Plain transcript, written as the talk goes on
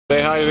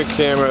Say hi to the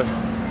camera.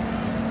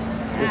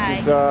 Hi.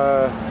 This is,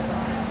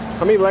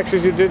 how many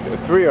lectures you did?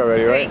 3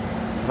 already, right?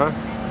 Huh?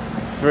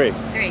 3?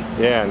 3.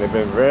 Yeah, and they've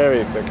been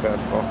very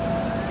successful.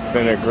 It's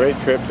been a great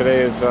trip.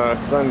 Today is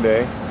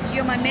Sunday. So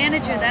you're my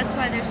manager, that's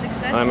why they're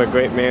successful. I'm a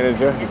great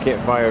manager. You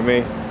can't fire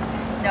me.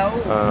 No.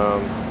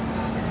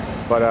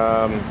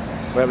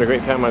 We're having a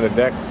great time on the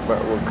deck,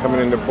 but we're coming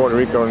into Puerto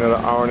Rico in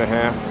another hour and a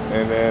half,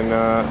 and then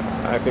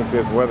I think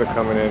there's weather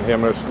coming in. Here,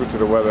 I'm going to scoot to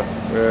the weather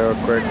real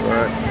quick.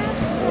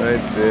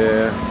 Right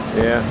there.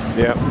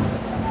 Yeah.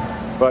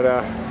 But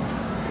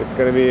it's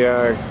going to be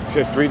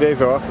just 3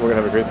 days off. We're going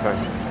to have a great time.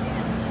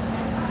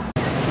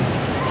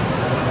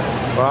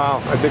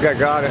 Wow, I think I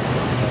got it.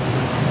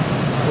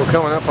 We're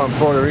coming up on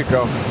Puerto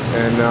Rico,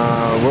 and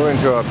we're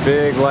into a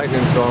big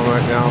lightning storm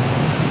right now.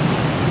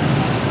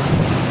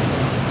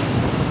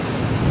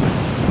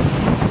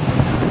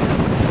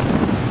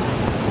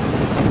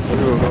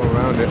 Maybe we'll go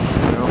around it,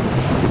 you know.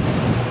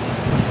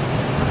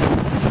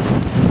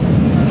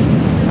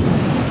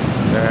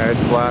 Yeah,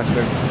 it's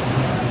blasting.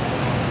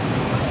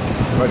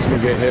 Watch me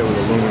get hit with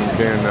an aluminum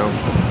can now.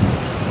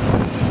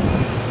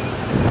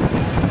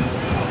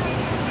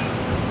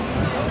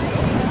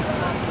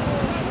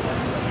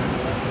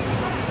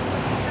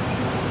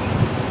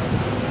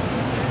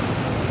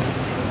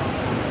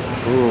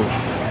 Ooh.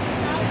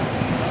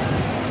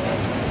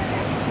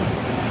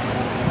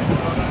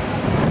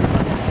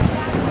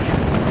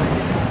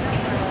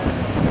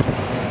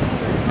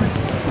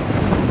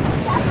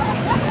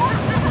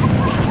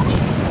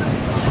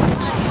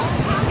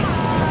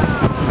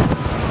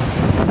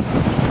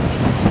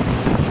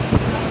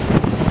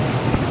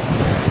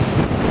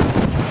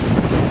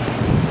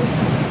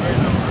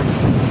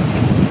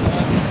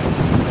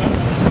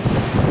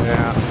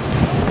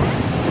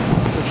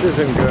 This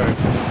isn't good.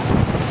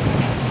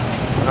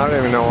 I don't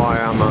even know why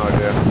I'm out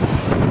here.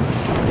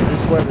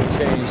 This weather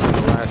changed in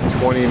the last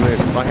 20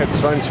 minutes. If I had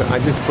sunshine, I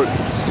just put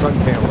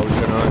suntan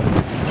lotion on.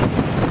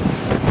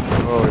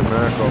 Holy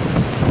mackerel.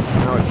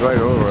 Now it's right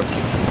over us.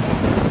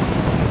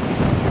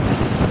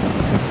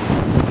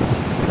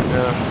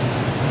 Yeah.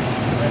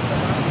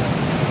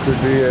 Could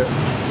be it.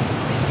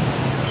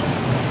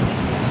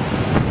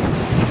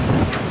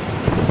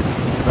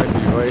 Might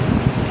be right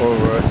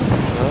over us.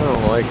 I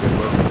don't like it,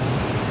 but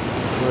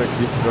I'm gonna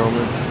keep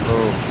filming.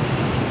 Oh.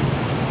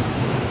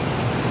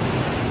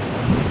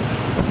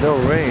 No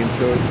rain,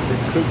 so it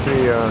could be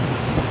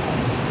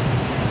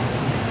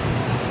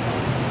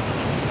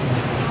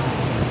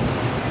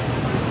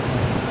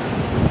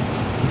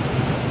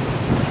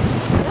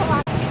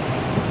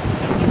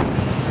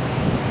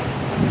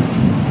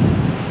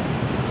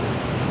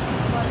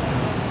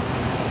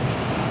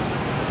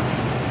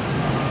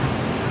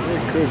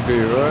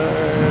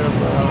right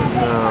about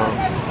now.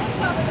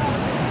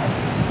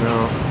 No.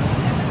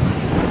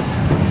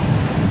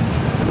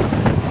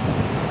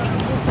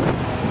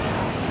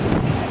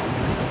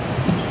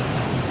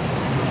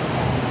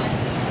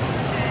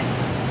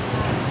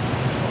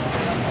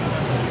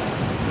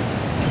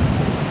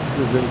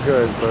 Isn't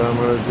good, but I'm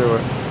going to do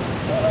it.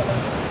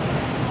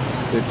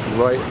 It's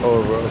right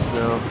over us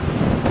now.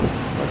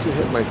 Why don't you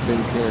hit my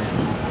tin can?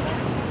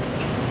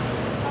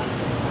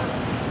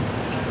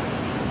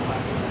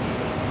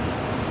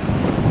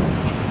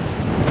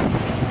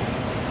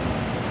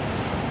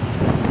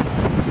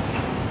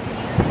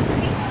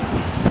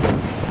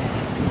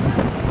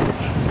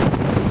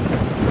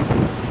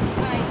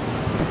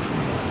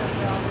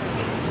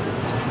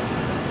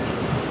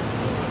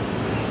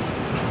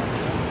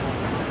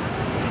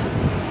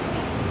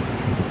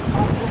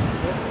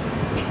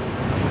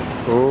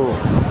 Oh.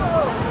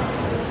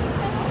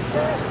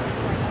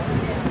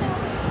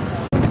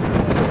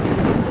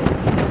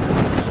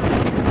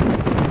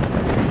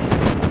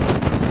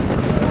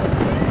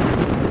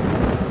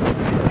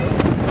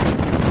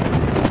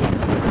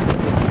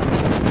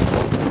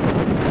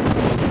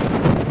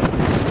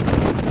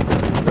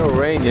 No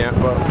rain yet,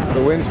 but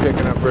the wind's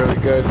picking up really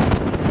good.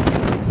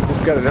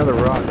 Just got another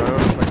rock. I don't know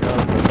if I got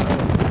it.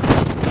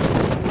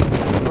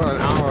 About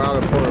an hour out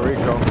of Puerto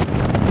Rico.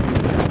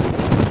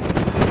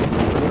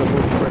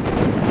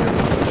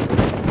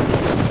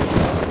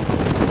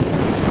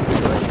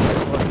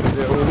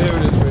 Oh, there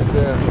it is right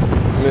there.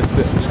 Missed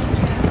it.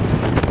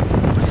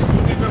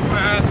 Leave my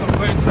ass on the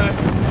inside.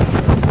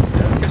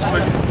 Guess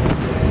what?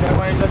 That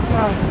way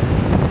outside.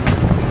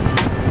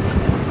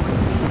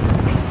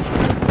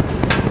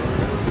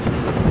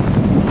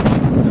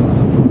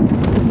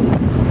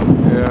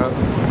 Yeah.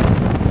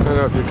 I don't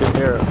know if you can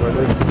hear it, but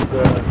it's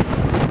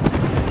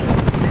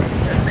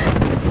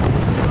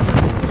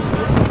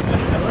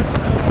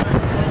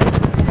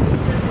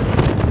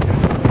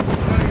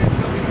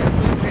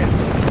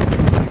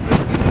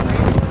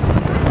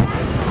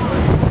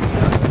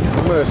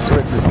I'm gonna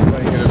switch to see if I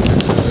can get a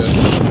picture of this.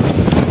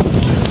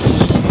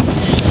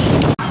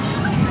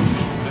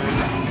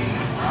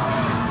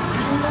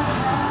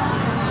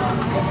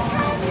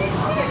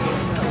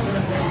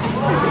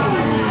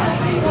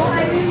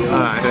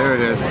 Alright, there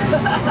it is.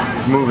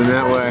 Moving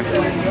that way.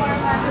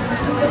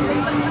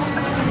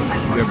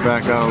 Get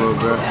back out a little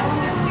bit.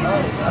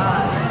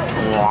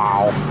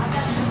 Wow.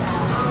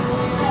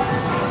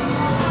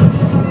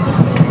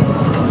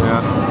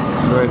 Yeah,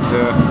 it's right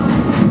there.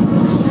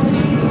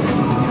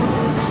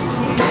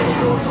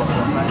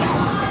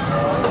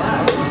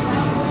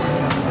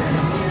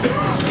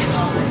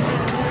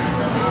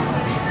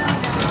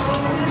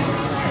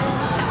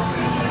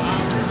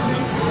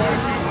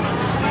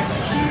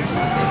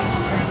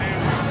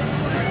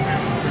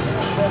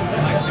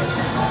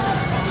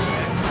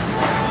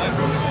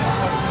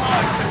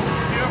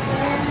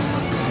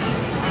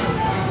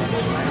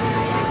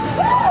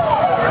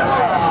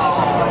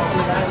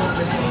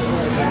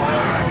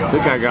 I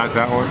think I got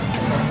that one.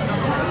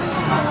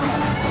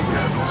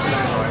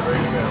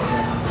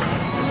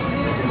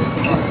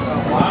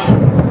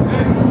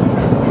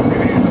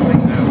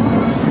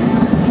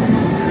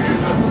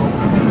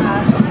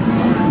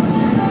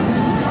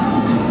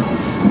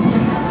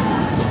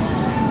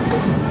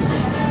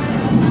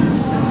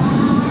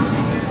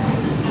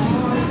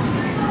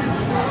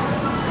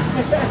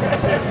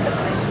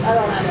 I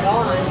don't have it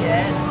on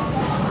yet.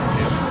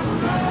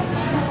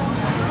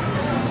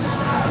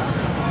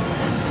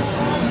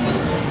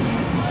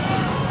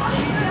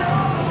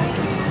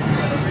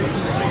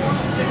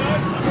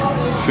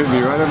 Should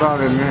be right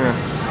about in there.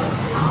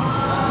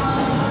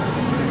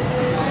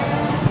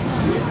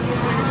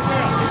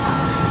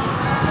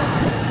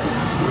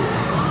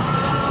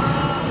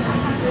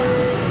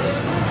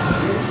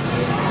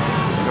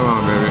 Come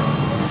on, baby.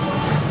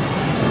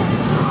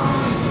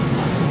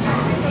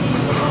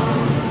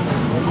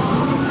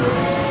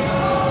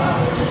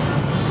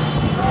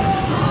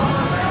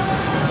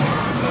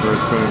 So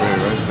it's going to be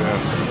right there.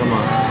 Come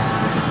on.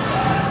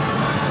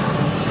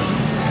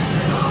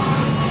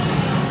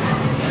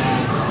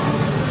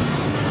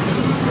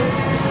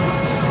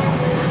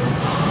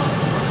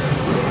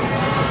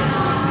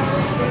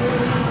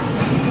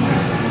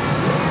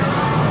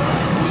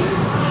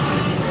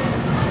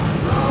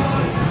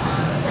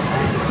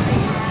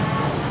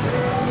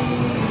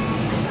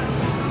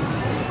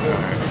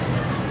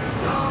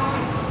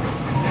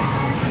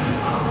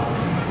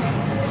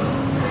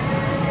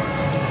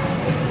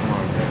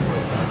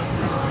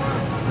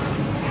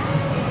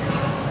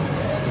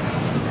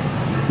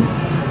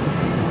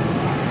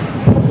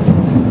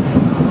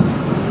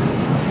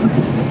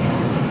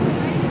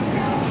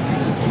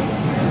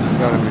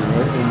 Gotta be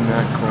right in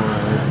that corner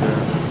right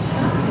there.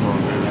 Come on,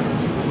 baby.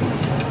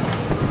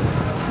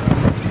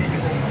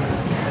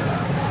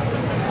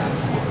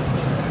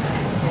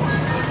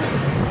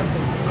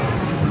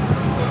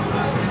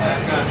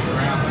 That's gotta be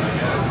ground,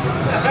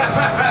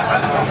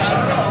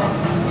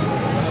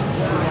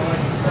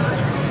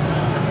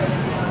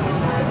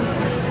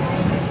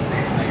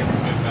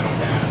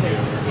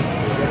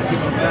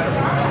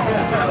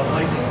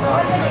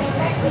 I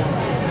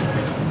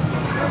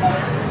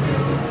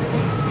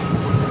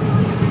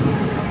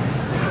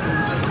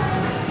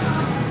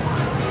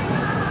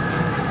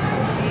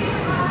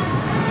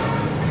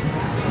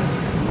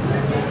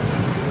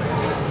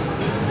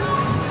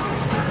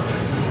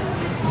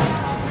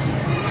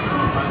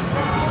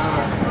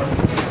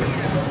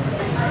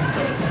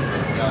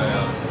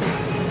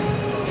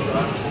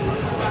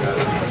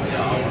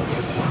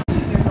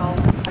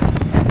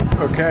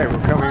Okay, we're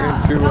coming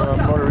into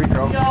Puerto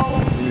Rico.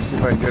 Let me see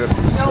if I can get up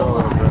to the show a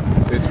little bit.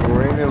 It's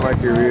raining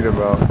like you read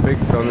about. Big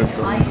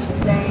thunderstorms.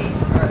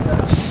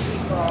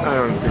 I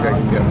don't think I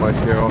can get much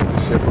here off the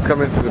ship. We're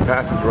coming to the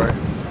passageway.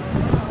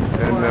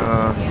 And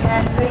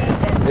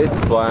it's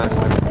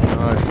blasting.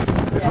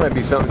 This might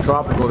be something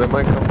tropical that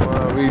might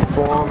come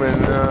reform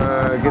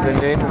and get a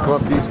name and come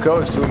up the East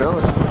Coast. Who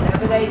knows?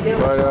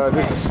 But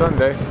this is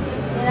Sunday.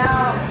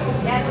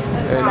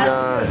 And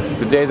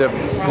the day the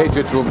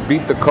Patriots will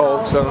beat the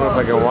Colts. I don't know if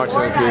I can watch it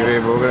on TV,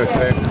 but we're going to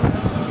say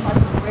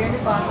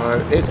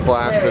it's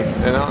blasted.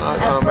 And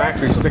I'm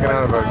actually sticking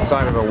out of a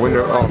side of a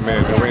window. Oh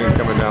man, the rain's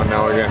coming down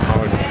now again.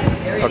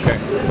 Okay.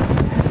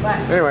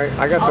 Anyway,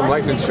 I got some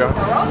lightning shots.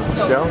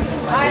 Shell.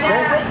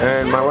 Okay.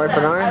 And my wife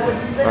and I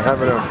are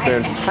having a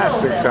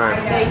fantastic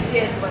time.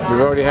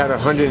 We've already had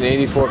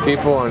 184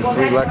 people on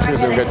 3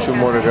 lectures, and we've got 2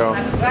 more to go.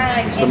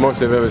 It's the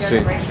most I've ever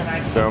seen.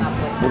 So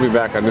we'll be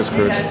back on this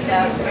cruise.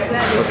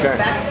 Okay.